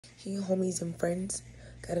Hey, homies and friends,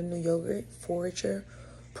 got a new yogurt, Forager,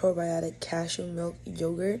 Probiotic Cashewmilk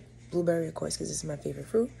yogurt, blueberry, of course, because this is my favorite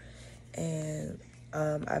fruit. And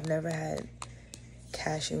I've never had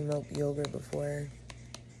cashew milk yogurt before.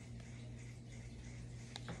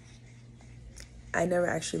 I never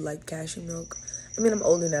actually liked cashew milk. I mean, I'm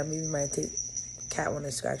older now. Maybe my cat want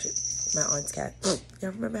to scratch it. My aunt's cat.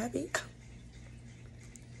 Y'all remember Happy?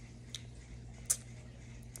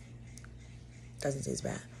 Doesn't taste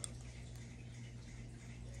bad.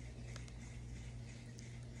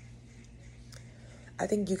 I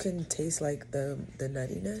think you can taste like the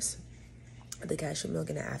nuttiness of the cashew milk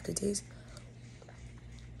and the aftertaste.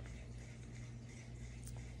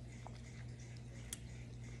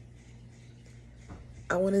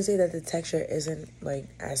 I want to say that the texture isn't like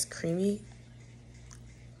as creamy,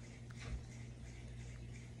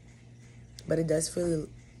 but it does feel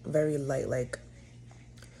very light, like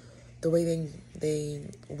the way they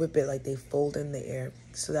whip it, like they fold in the air.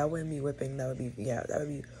 So that wouldn't be whipping, that would be, yeah, that would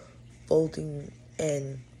be folding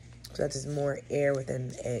in. So that's just more air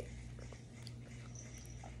within it.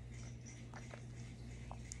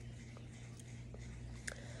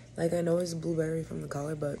 Like, I know it's blueberry from the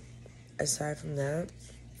color, but aside from that,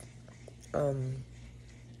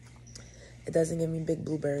 it doesn't give me big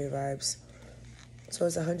blueberry vibes. So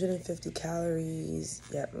it's 150 calories.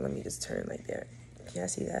 Yep, let me just turn right there. Can I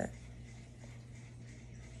see that?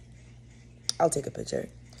 I'll take a picture.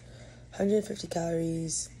 150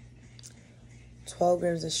 calories, 12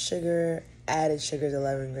 grams of sugar. Added sugar is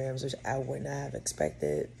 11 grams, which I would not have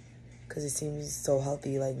expected because it seems so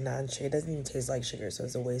healthy, like non-sugar. It doesn't even taste like sugar, so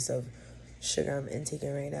it's a waste of sugar I'm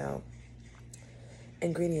intaking right now.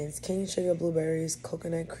 Ingredients: cane sugar, blueberries,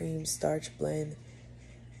 coconut cream, starch blend,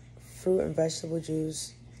 fruit and vegetable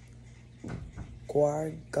juice,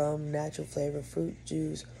 guar gum, natural flavor, fruit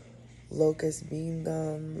juice, locust bean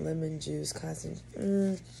gum, lemon juice, constant.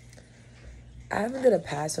 I haven't did a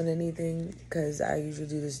pass on anything because I usually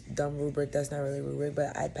do this dumb rubric that's not really rubric,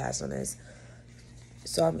 but I'd pass on this.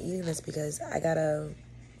 So I'm eating this because I got a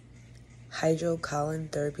hydrocolon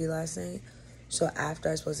therapy last night. So after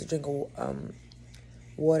I was supposed to drink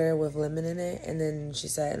water with lemon in it, and then she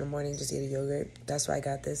said in the morning just eat a yogurt. That's why I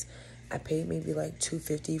got this. I paid maybe like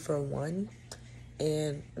 $2.50 for one,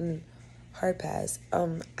 and hard pass.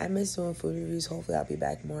 I miss doing food reviews. Hopefully I'll be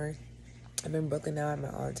back more. I'm in Brooklyn now at my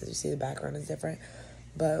aunt's. As you see, the background is different,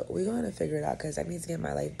 but we're going to figure it out because I need to get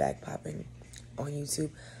my life back popping on YouTube.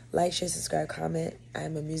 Like, share, subscribe, comment. I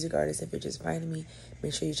am a music artist. If you're just finding me,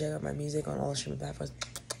 make sure you check out my music on all streaming platforms.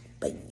 Bye.